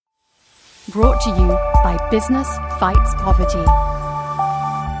Brought to you by Business Fights Poverty.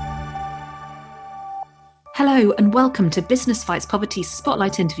 Hello and welcome to Business Fights Poverty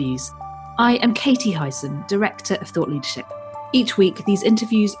Spotlight Interviews. I am Katie Hyson, Director of Thought Leadership. Each week, these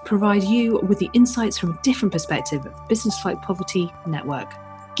interviews provide you with the insights from a different perspective of the Business Fight Poverty Network,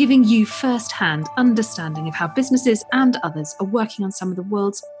 giving you first-hand understanding of how businesses and others are working on some of the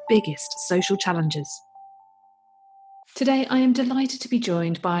world's biggest social challenges. Today, I am delighted to be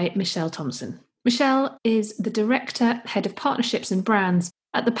joined by Michelle Thompson. Michelle is the Director, Head of Partnerships and Brands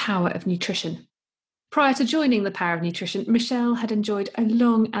at The Power of Nutrition. Prior to joining The Power of Nutrition, Michelle had enjoyed a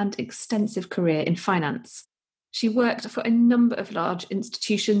long and extensive career in finance. She worked for a number of large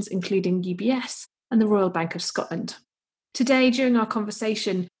institutions, including UBS and the Royal Bank of Scotland. Today, during our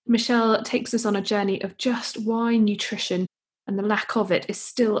conversation, Michelle takes us on a journey of just why nutrition and the lack of it is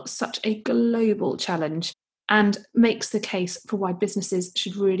still such a global challenge, and makes the case for why businesses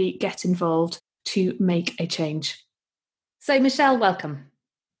should really get involved to make a change. So, Michelle, welcome.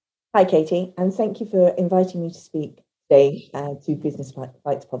 Hi, Katie, and thank you for inviting me to speak today to Business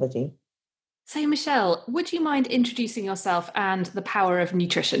Fights Poverty. So, Michelle, would you mind introducing yourself and The Power of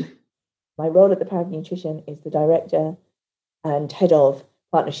Nutrition? My role at The Power of Nutrition is the Director and Head of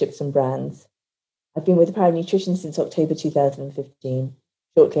Partnerships and Brands. I've been with The Power of Nutrition since October 2015,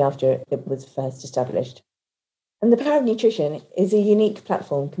 shortly after it was first established. And The Power of Nutrition is a unique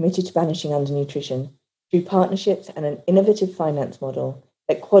platform committed to banishing undernutrition through partnerships and an innovative finance model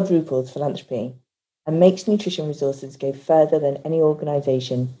that quadruples philanthropy and makes nutrition resources go further than any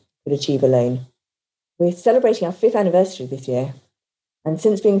organisation could achieve alone. We're celebrating our 5th anniversary this year, and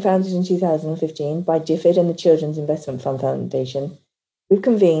since being founded in 2015 by DFID and the Children's Investment Fund Foundation, we've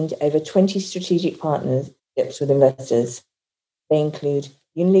convened over 20 strategic partnerships with investors. They include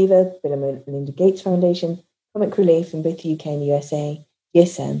Unilever, Bill and Melinda Gates Foundation, Comic Relief in both the UK and USA,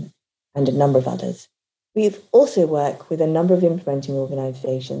 DSM, and a number of others. We've also worked with a number of implementing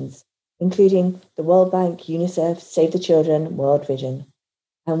organisations, including the World Bank, UNICEF, Save the Children, World Vision,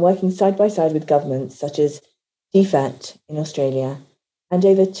 and working side by side with governments such as DFAT in Australia and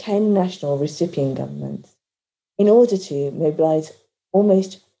over 10 national recipient governments in order to mobilise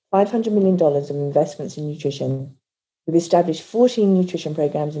almost $500 million of investments in nutrition. We've established 14 nutrition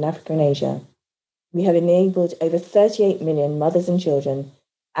programmes in Africa and Asia. We have enabled over 38 million mothers and children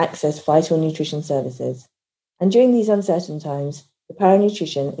access vital nutrition services. And during these uncertain times, The Power of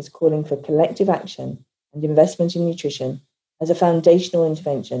Nutrition is calling for collective action and investment in nutrition as a foundational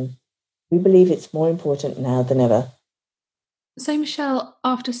intervention. We believe it's more important now than ever. So, Michelle,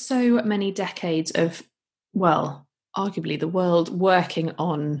 after so many decades of, well, arguably the world working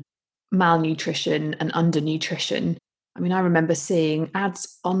on malnutrition and undernutrition, I remember seeing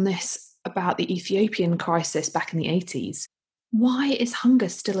ads on this about the Ethiopian crisis back in the 80s. Why is hunger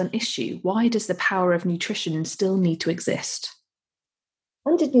still an issue? Why does the power of nutrition still need to exist?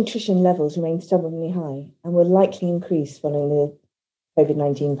 Undernutrition levels remain stubbornly high and will likely increase following the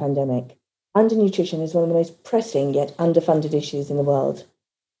COVID-19 pandemic. Undernutrition is one of the most pressing yet underfunded issues in the world.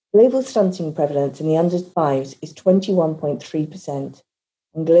 Global stunting prevalence in the under 5s is 21.3%,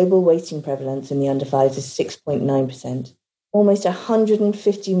 and global wasting prevalence in the under 5s is 6.9%. Almost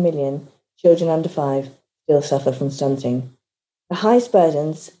 150 million children under 5 still suffer from stunting. The highest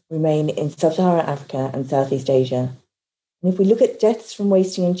burdens remain in Sub-Saharan Africa and Southeast Asia. And if we look at deaths from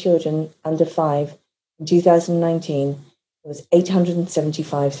wasting in children under 5 in 2019, it was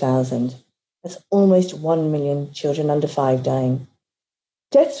 875,000. That's almost 1 million children under 5 dying.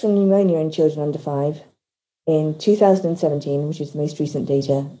 Deaths from pneumonia in children under 5 in 2017, which is the most recent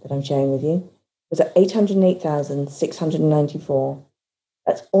data that I'm sharing with you, was at 808,694.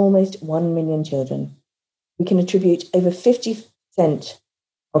 That's almost 1 million children. We can attribute over 50%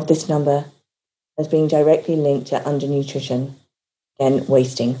 of this number as being directly linked to undernutrition, again,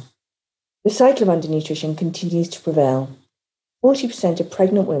 wasting. The cycle of undernutrition continues to prevail. 40% of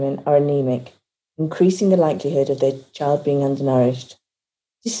pregnant women are anemic, increasing the likelihood of their child being undernourished.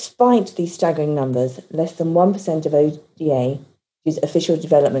 Despite these staggering numbers, less than 1% of ODA, which is official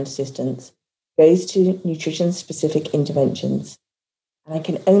development assistance, goes to nutrition-specific interventions. And I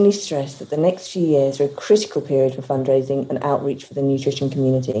can only stress that the next few years are a critical period for fundraising and outreach for the nutrition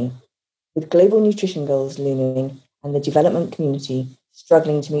community, with global nutrition goals looming and the development community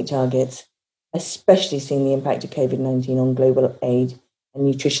struggling to meet targets, especially seeing the impact of COVID-19 on global aid and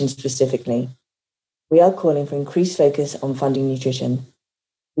nutrition specifically. We are calling for increased focus on funding nutrition.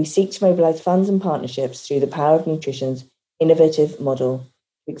 We seek to mobilise funds and partnerships through the Power of Nutrition's innovative model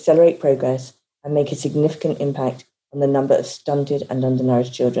to accelerate progress and make a significant impact on the number of stunted and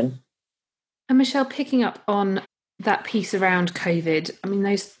undernourished children. And Michelle, picking up on that piece around COVID,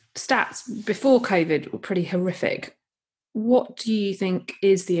 those stats before COVID were pretty horrific. What do you think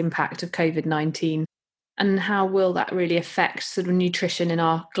is the impact of COVID-19, and how will that really affect sort of nutrition in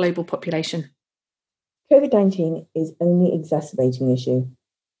our global population? COVID-19 is only exacerbating the issue.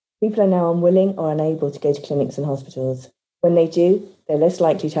 People are now unwilling or unable to go to clinics and hospitals. When they do, they're less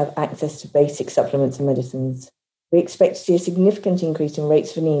likely to have access to basic supplements and medicines. We expect to see a significant increase in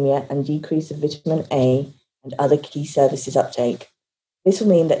rates of anemia and decrease of vitamin A and other key services uptake. This will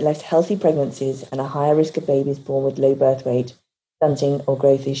mean that less healthy pregnancies and a higher risk of babies born with low birth weight, stunting, or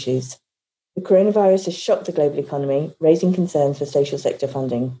growth issues. The coronavirus has shocked the global economy, raising concerns for social sector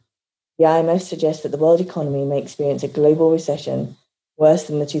funding. The IMF suggests that the world economy may experience a global recession worse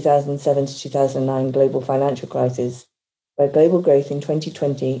than the 2007 to 2009 global financial crisis, where global growth in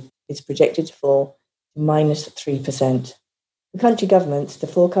 2020 is projected to fall to minus 3%. For country governments, the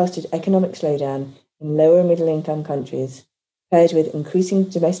forecasted economic slowdown in lower and middle-income countries, paired with increasing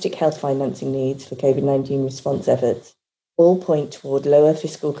domestic health financing needs for COVID-19 response efforts, all point toward lower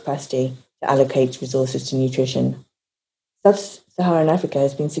fiscal capacity to allocate resources to nutrition. Sub-Saharan Africa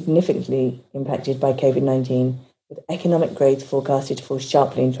has been significantly impacted by COVID-19, with economic growth forecasted to fall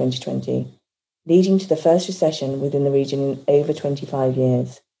sharply in 2020, leading to the first recession within the region in over 25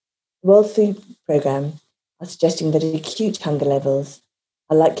 years. The World Food Programme are suggesting that acute hunger levels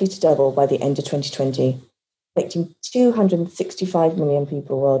are likely to double by the end of 2020, affecting 265 million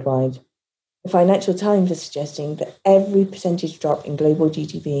people worldwide. The Financial Times is suggesting that every percentage drop in global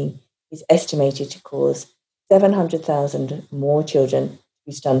GDP is estimated to cause 700,000 more children to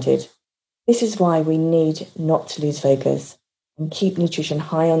be stunted. This is why we need not to lose focus and keep nutrition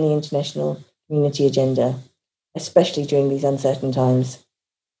high on the international community agenda, especially during these uncertain times.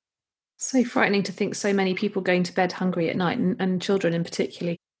 So frightening to think so many people going to bed hungry at night, and children in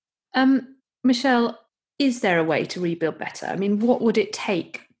particular. Michelle, is there a way to rebuild better? I mean, what would it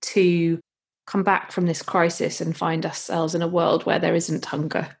take to come back from this crisis and find ourselves in a world where there isn't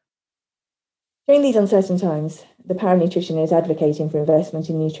hunger? During these uncertain times, the Power of Nutrition is advocating for investment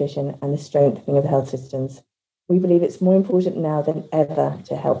in nutrition and the strengthening of health systems. We believe it's more important now than ever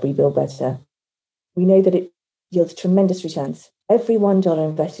to help rebuild better. We know that it yields tremendous returns. Every $1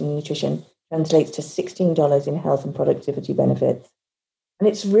 invested in nutrition translates to $16 in health and productivity benefits. And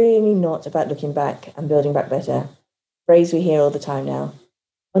it's really not about looking back and building back better, a phrase we hear all the time now.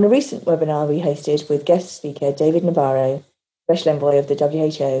 On a recent webinar we hosted with guest speaker David Navarro, Special Envoy of the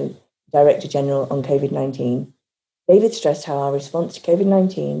WHO, Director General on COVID-19, David stressed how our response to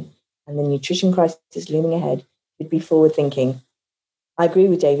COVID-19 and the nutrition crisis looming ahead should be forward-thinking. I agree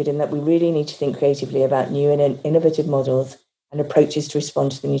with David in that we really need to think creatively about new and innovative models and approaches to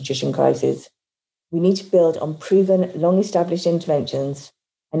respond to the nutrition crisis. We need to build on proven, long-established interventions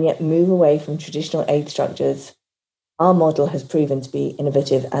and yet move away from traditional aid structures. Our model has proven to be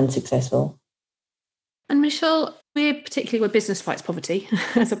innovative and successful. And Michelle, we're Business Fights Poverty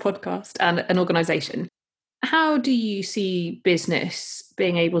as a podcast and an organisation. How do you see business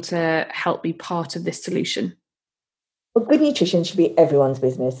being able to help be part of this solution? Well, good nutrition should be everyone's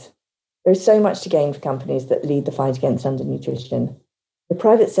business. There is so much to gain for companies that lead the fight against undernutrition. The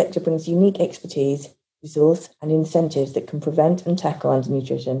private sector brings unique expertise, resource, and incentives that can prevent and tackle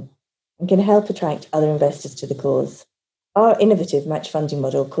undernutrition and can help attract other investors to the cause. Our innovative match funding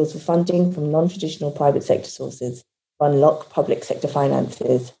model calls for funding from non-traditional private sector sources to unlock public sector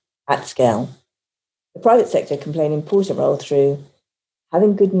finances at scale. The private sector can play an important role through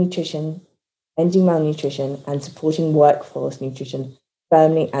having good nutrition, ending malnutrition, and supporting workforce nutrition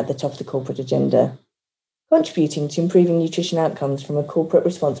firmly at the top of the corporate agenda, contributing to improving nutrition outcomes from a corporate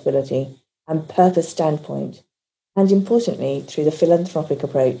responsibility and purpose standpoint, and importantly, through the philanthropic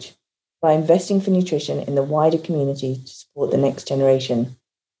approach, by investing for nutrition in the wider community to support the next generation.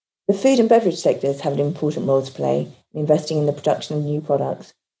 The food and beverage sectors have an important role to play in investing in the production of new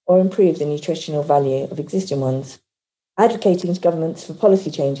products or improve the nutritional value of existing ones. Advocating to governments for policy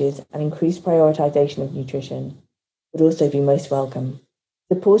changes and increased prioritisation of nutrition would also be most welcome.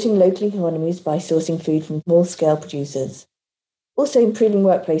 Supporting local economies by sourcing food from small-scale producers. Also improving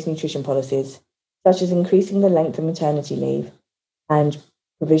workplace nutrition policies, such as increasing the length of maternity leave and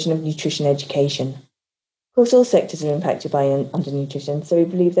provision of nutrition education. Of course, all sectors are impacted by undernutrition, so we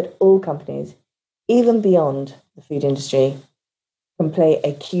believe that all companies, even beyond the food industry, can play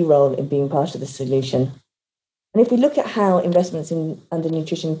a key role in being part of the solution. And if we look at how investments in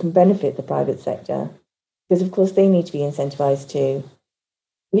undernutrition can benefit the private sector, because of course they need to be incentivised too,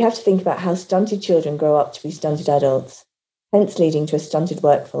 we have to think about how stunted children grow up to be stunted adults, hence leading to a stunted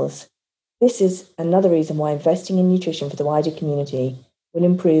workforce. This is another reason why investing in nutrition for the wider community will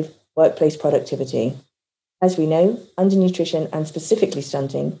improve workplace productivity. As we know, undernutrition and specifically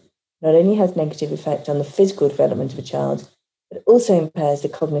stunting not only has negative effect on the physical development of a child, but also impairs the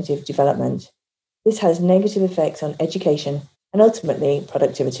cognitive development. This has negative effects on education and ultimately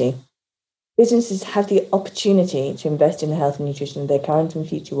productivity. Businesses have the opportunity to invest in the health and nutrition of their current and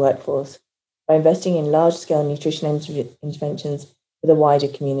future workforce by investing in large-scale nutrition interventions for the wider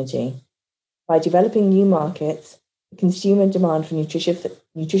community. By developing new markets, the consumer demand for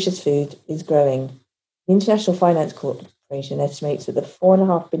nutritious food is growing. The International Finance Corporation estimates that the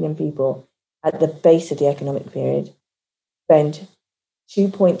 4.5 billion people at the base of the economic period spend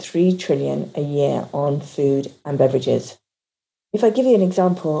 2.3 trillion a year on food and beverages. If I give you an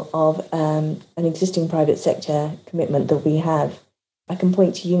example of an existing private sector commitment that we have, I can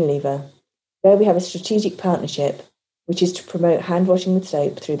point to Unilever. There we have a strategic partnership, which is to promote hand washing with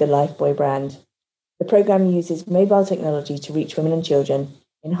soap through the Lifebuoy brand. The programme uses mobile technology to reach women and children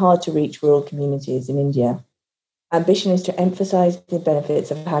in hard-to-reach rural communities in India. Ambition is to emphasise the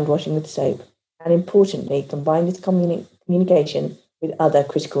benefits of hand washing with soap and, importantly, combine this communication with other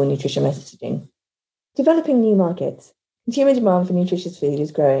critical nutrition messaging. Developing new markets. Consumer demand for nutritious food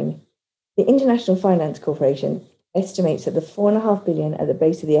is growing. The International Finance Corporation estimates that the 4.5 billion at the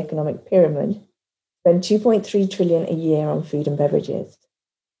base of the economic pyramid spend 2.3 trillion a year on food and beverages.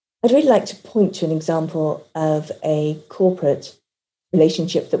 I'd really like to point to an example of a corporate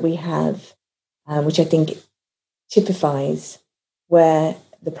relationship that we have, which I think typifies where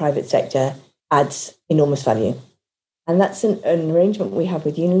the private sector adds enormous value. And that's an arrangement we have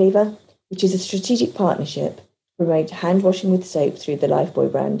with Unilever, which is a strategic partnership to promote hand washing with soap through the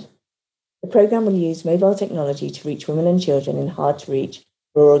Lifebuoy brand. The programme will use mobile technology to reach women and children in hard-to-reach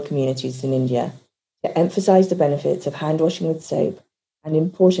rural communities in India, to emphasise the benefits of hand washing with soap and,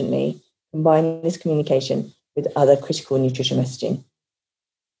 importantly, combine this communication with other critical nutrition messaging.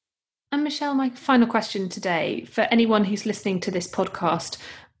 And Michelle, my final question today, for anyone who's listening to this podcast,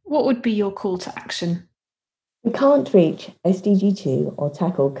 what would be your call to action? We can't reach SDG 2 or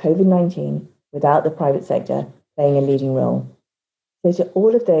tackle COVID-19 without the private sector playing a leading role. So to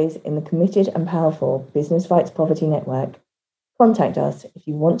all of those in the committed and powerful Business Fights Poverty Network, contact us if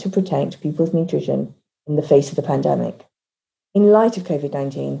you want to protect people's nutrition in the face of the pandemic. In light of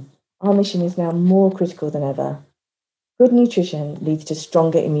COVID-19, our mission is now more critical than ever. Good nutrition leads to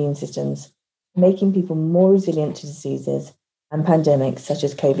stronger immune systems, making people more resilient to diseases and pandemics such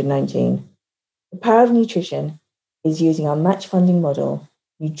as COVID-19. The power of nutrition is using our match funding model,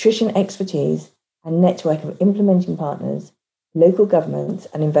 nutrition expertise, and network of implementing partners, local governments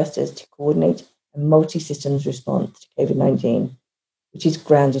and investors to coordinate a multi-systems response to COVID-19, which is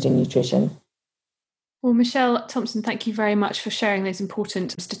grounded in nutrition. Well, Michelle Thompson, thank you very much for sharing those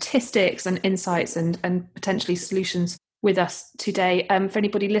important statistics and insights and potentially solutions with us today. For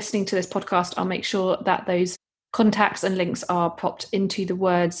anybody listening to this podcast, I'll make sure that those contacts and links are popped into the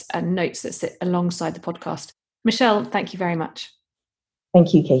words and notes that sit alongside the podcast. Michelle, thank you very much.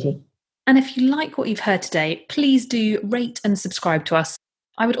 Thank you, Katie. And if you like what you've heard today, please do rate and subscribe to us.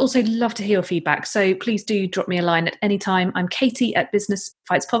 I would also love to hear your feedback, so please do drop me a line at any time. I'm Katie at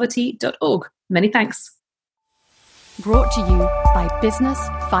businessfightspoverty.org. Many thanks. Brought to you by Business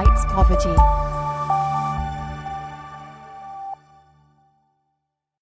Fights Poverty.